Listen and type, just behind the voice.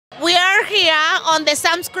on the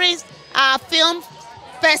Sunscreen Film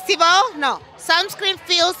Festival. No, Sunscreen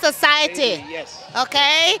Film Society. Yes.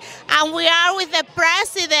 Okay, and we are with the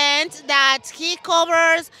president that he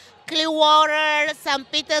covers Clearwater,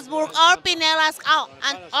 St. Petersburg, or Pinellas. Oh,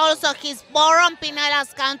 and also he's born in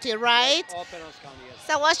Pinellas County, right? All Pinellas County, yes.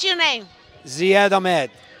 So what's your name? Ziad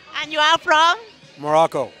Ahmed, And you are from?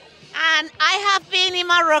 Morocco. And I have been in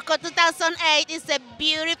Morocco 2008. It's a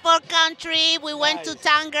beautiful country. We went to Nice.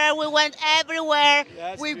 Tanger. We went everywhere.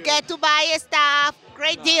 That's We good. get to buy stuff.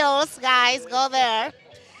 Great deals, guys. Go there.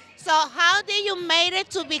 So how did you made it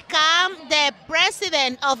to become the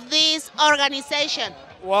president of this organization?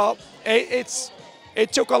 Well,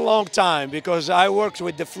 it took a long time because I worked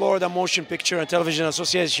with the Florida Motion Picture and Television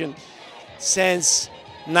Association since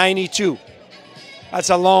 '92.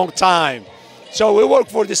 That's a long time. So we work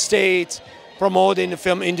for the state, promoting the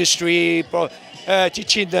film industry,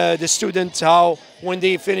 teaching the students how, when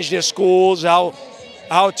they finish their schools,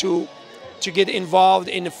 how to get involved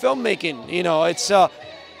in the filmmaking. You know, it's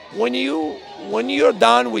when you're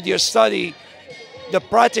done with your study, the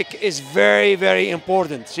practice is very, very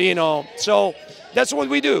important. You know, so that's what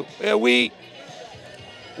we do. We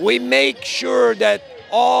make sure that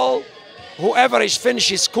whoever is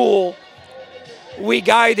finished school, we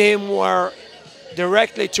guide him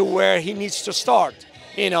directly to where he needs to start.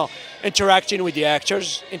 You know, interacting with the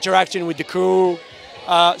actors, interacting with the crew.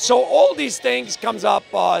 So all these things comes up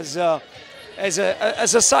as a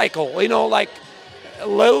cycle. You know, like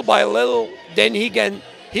little by little, then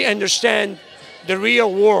he understand the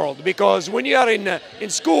real world, because when you are in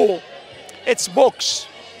school, it's books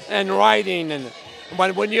and writing,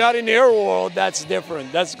 but when you are in the real world, that's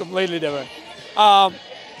different. That's completely different.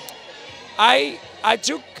 I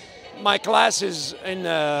took my classes in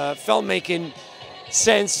filmmaking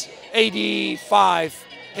since '85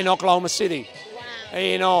 in Oklahoma City. Wow.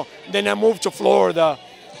 You know, then I moved to Florida,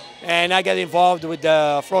 and I got involved with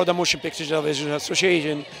the Florida Motion Picture Television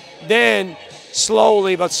Association. Then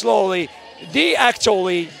slowly but slowly, they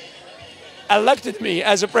actually elected me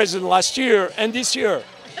as a president last year and this year.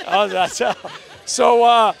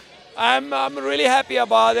 So I'm really happy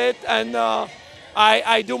about it, and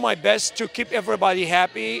I do my best to keep everybody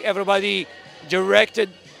happy, everybody directed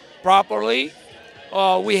properly.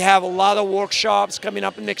 We have a lot of workshops coming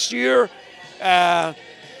up next year,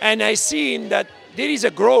 and I seen that there is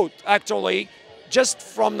a growth actually just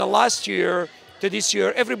from the last year to this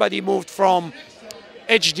year. Everybody moved from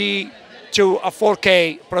HD to a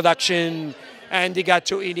 4K production, and they got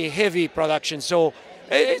to any heavy production. So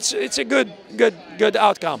it's a good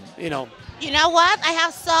outcome, you know. You know what? I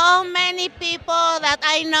have so many people that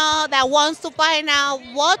I know that wants to find out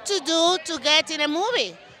what to do to get in a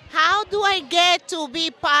movie. How do I get to be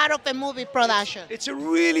part of a movie production? It's a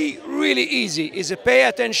really, really easy. Is to pay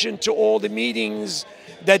attention to all the meetings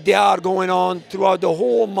that they are going on throughout the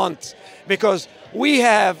whole month, because we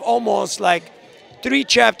have almost like 3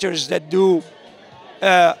 chapters that do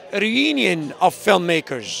a reunion of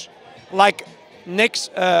filmmakers. Like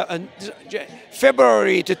next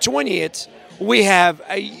February the 20th, we have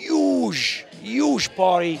a huge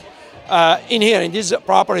party in here in this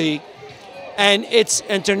property, and it's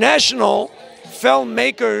International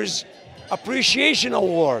Filmmakers Appreciation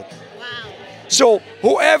Award. Wow. So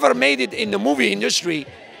whoever made it in the movie industry,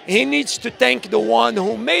 he needs to thank the one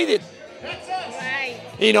who made it. Right.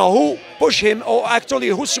 You know, who pushed him, or actually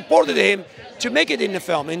who supported him to make it in the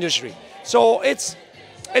film industry. So it's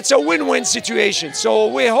a win-win situation. So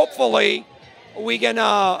we're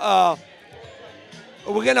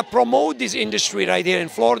gonna promote this industry right here in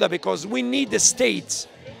Florida, because we need the state's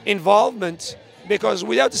involvement, because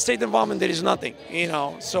without the state involvement there is nothing, you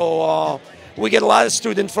know. So we get a lot of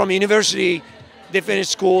students from university, they finish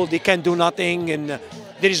school, they can't do nothing, and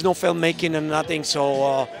there is no filmmaking and nothing.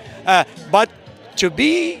 So but to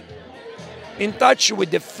be in touch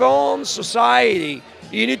with the film society,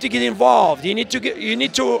 you need to get involved. You need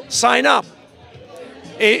to sign up.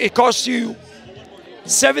 It costs you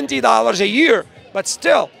 $70 a year, but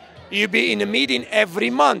still, you'll be in a meeting every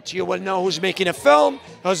month. You will know who's making a film,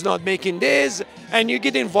 who's not making this, and you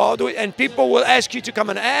get involved with, and people will ask you to come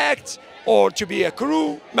and act or to be a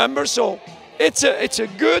crew member. So it's a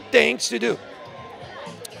good thing to do.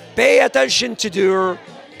 Pay attention to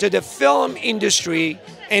the film industry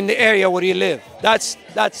in the area where you live. That's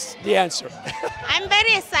the answer. I'm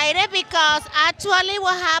very excited because actually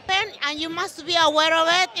what happened, and you must be aware of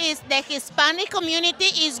it, is the Hispanic community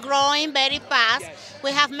is growing very fast. Yes.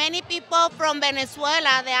 We have many people from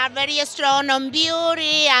Venezuela. They are very strong on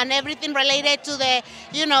beauty and everything related to the,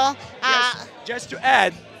 you know. Just to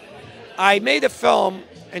add, I made a film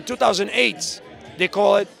in 2008. They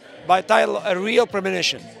call it by title A Real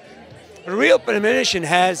Premonition. A Real Premonition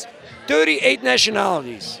has 38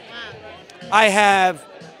 nationalities. I have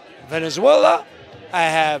Venezuela, I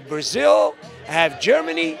have Brazil, I have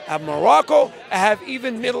Germany, I have Morocco, I have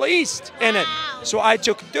even Middle East in it. So I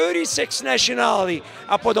took 36 nationality,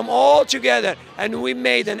 I put them all together, and we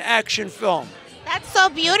made an action film. That's so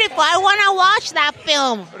beautiful. I want to watch that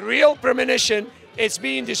film. Real Premonition. It's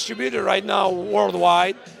being distributed right now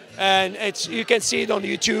worldwide, and you can see it on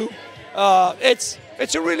YouTube. It's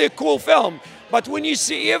a really cool film. But when you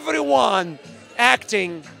see everyone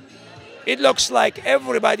acting, it looks like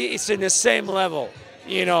everybody is in the same level.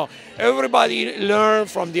 You know, everybody learn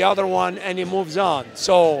from the other one and it moves on.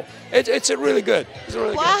 So it's a really good.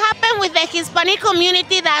 What happened with the Hispanic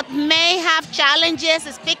community that may have challenges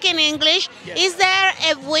speaking English? Yes. Is there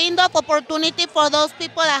a window of opportunity for those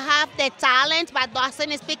people that have the talent but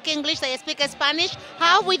doesn't speak English, they speak Spanish?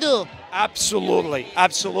 How we do? Absolutely,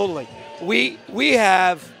 absolutely. We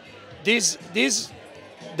have the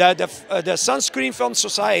Sunscreen Film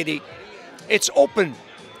Society. It's open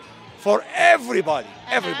for everybody,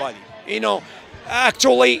 everybody. You know,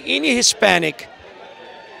 actually, any Hispanic,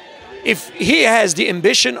 if he has the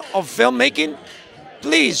ambition of filmmaking,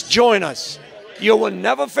 please join us. You will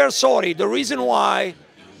never feel sorry. The reason why,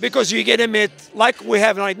 because you get to meet, like we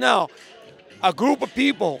have right now, a group of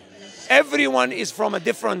people. Everyone is from a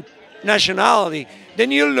different nationality. Then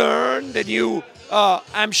you learn that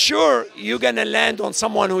I'm sure you're gonna land on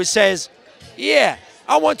someone who says, yeah,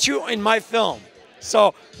 I want you in my film.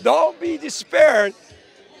 So don't be despaired.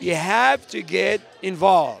 You have to get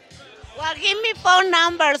involved. Well, give me phone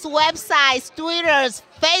numbers, websites, Twitters,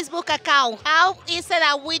 Facebook account. How is it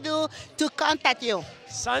that we do to contact you?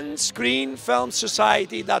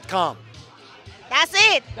 Sunscreenfilmsociety.com. That's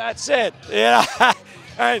it. That's it. Yeah.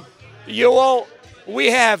 And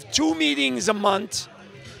we have 2 meetings a month.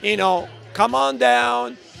 You know, come on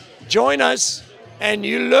down, join us, and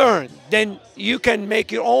you learn. Then you can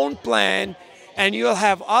make your own plan, and you'll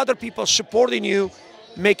have other people supporting you,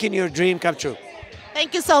 making your dream come true.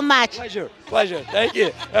 Thank you so much. Pleasure, pleasure. Thank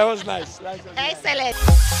you. That was nice. Excellent.